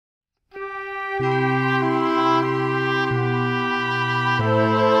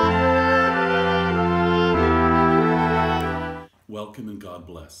Welcome and God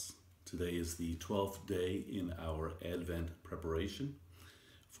bless. Today is the 12th day in our Advent preparation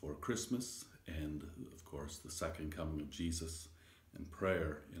for Christmas and, of course, the second coming of Jesus and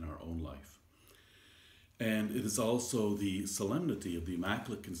prayer in our own life. And it is also the solemnity of the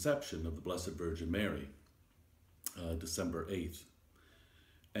Immaculate Conception of the Blessed Virgin Mary, December 8th.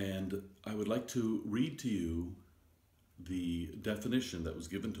 And I would like to read to you the definition that was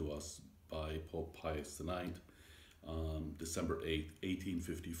given to us by Pope Pius IX on December 8th,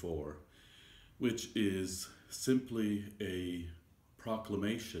 1854, which is simply a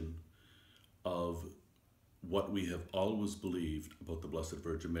proclamation of what we have always believed about the Blessed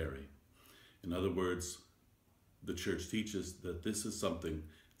Virgin Mary. In other words, the Church teaches that this is something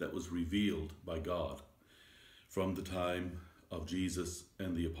that was revealed by God from the time of Jesus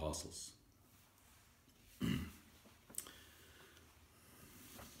and the apostles.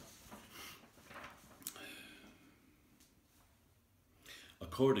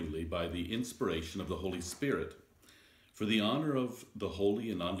 Accordingly, by the inspiration of the Holy Spirit, for the honor of the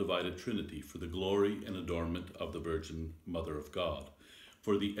Holy and Undivided Trinity, for the glory and adornment of the Virgin Mother of God,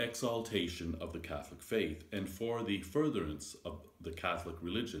 for the exaltation of the Catholic faith, and for the furtherance of the Catholic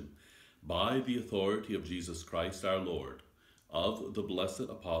religion, by the authority of Jesus Christ our Lord, of the blessed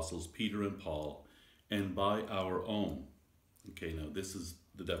apostles Peter and Paul, and by our own. Okay, now this is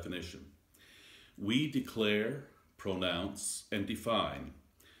the definition. We declare, pronounce, and define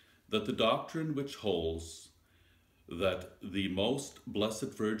that the doctrine which holds that the most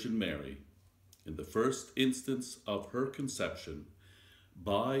blessed Virgin Mary, in the first instance of her conception,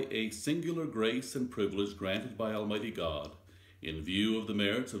 by a singular grace and privilege granted by Almighty God, in view of the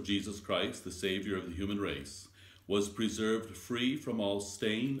merits of Jesus Christ, the Savior of the human race, was preserved free from all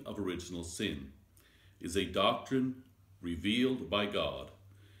stain of original sin, is a doctrine revealed by God,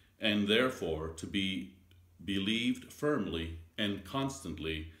 and therefore to be believed firmly and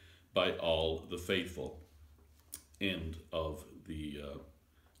constantly by all the faithful. End of the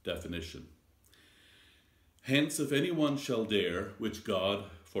definition. Hence, if anyone shall dare, which God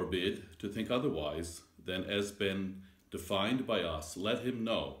forbid, to think otherwise than has been defined by us, let him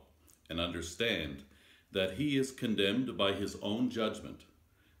know and understand that he is condemned by his own judgment,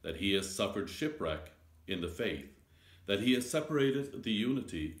 that he has suffered shipwreck in the faith, that he has separated the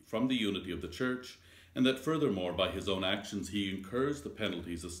unity from the unity of the Church, and that furthermore by his own actions he incurs the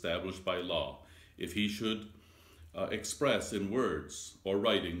penalties established by law, if he should express in words or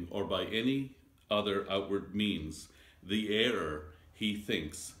writing or by any other outward means the error he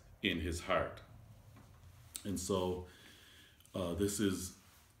thinks in his heart. And so this is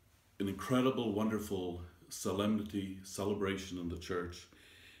an incredible, wonderful solemnity, celebration in the Church,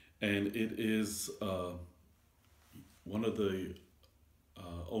 and it is one of the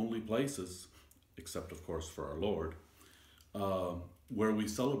only places, except of course for our Lord, where we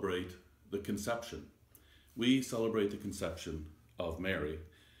celebrate the conception. We celebrate the conception of Mary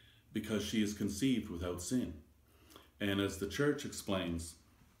because she is conceived without sin. And as the Church explains,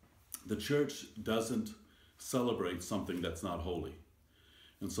 the Church doesn't celebrate something that's not holy.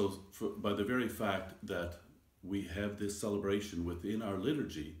 And so by the very fact that we have this celebration within our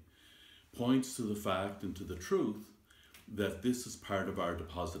liturgy points to the fact and to the truth that this is part of our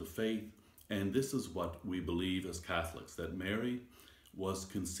deposit of faith. And this is what we believe as Catholics, that Mary was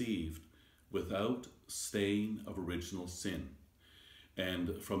conceived without stain of original sin.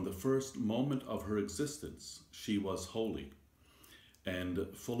 And from the first moment of her existence, she was holy and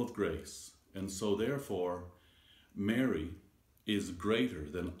full of grace. And so therefore, Mary is greater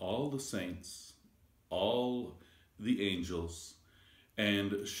than all the saints, all the angels,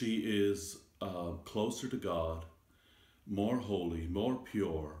 and she is closer to God, more holy, more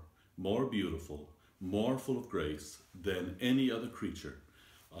pure, more beautiful, more full of grace than any other creature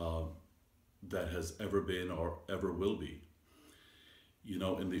that has ever been or ever will be. You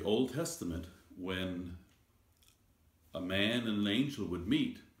know, in the Old Testament, when a man and an angel would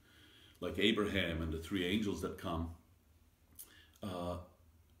meet, like Abraham and the three angels that come,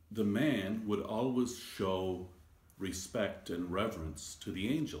 the man would always show respect and reverence to the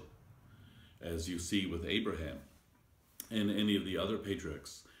angel, as you see with Abraham and any of the other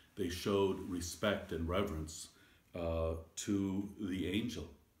patriarchs. They showed respect and reverence to the angel.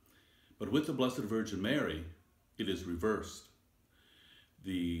 But with the Blessed Virgin Mary, it is reversed.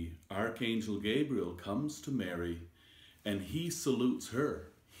 The Archangel Gabriel comes to Mary and he salutes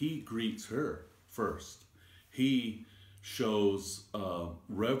her. He greets her first. He shows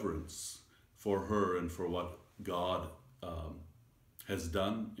reverence for her and for what God has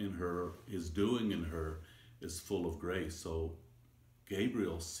done in her, is doing in her, is full of grace. So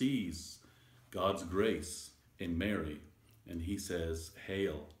Gabriel sees God's grace in Mary, and he says,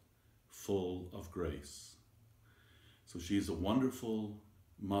 "Hail, full of grace." So she's a wonderful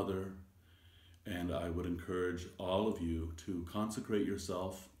mother, and I would encourage all of you to consecrate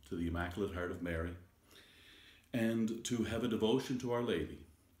yourself to the Immaculate Heart of Mary and to have a devotion to Our Lady.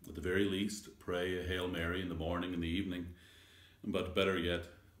 At the very least, pray a Hail Mary in the morning and the evening, but better yet,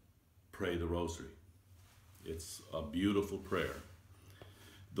 pray the Rosary. It's a beautiful prayer.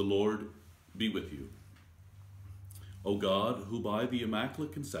 The Lord be with you. O God, who by the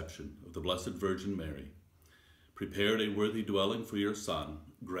Immaculate Conception of the Blessed Virgin Mary prepared a worthy dwelling for your Son,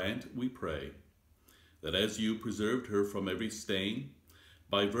 grant, we pray, that as you preserved her from every stain,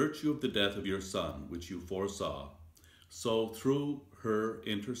 by virtue of the death of your Son, which you foresaw, so through her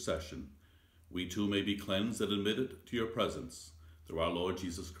intercession, we too may be cleansed and admitted to your presence, through our Lord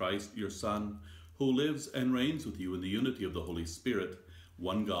Jesus Christ, your Son, who lives and reigns with you in the unity of the Holy Spirit,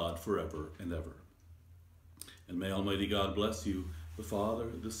 one God, forever and ever. And may Almighty God bless you, the Father,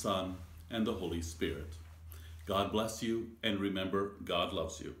 the Son, and the Holy Spirit. God bless you, and remember, God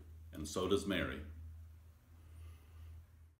loves you, and so does Mary.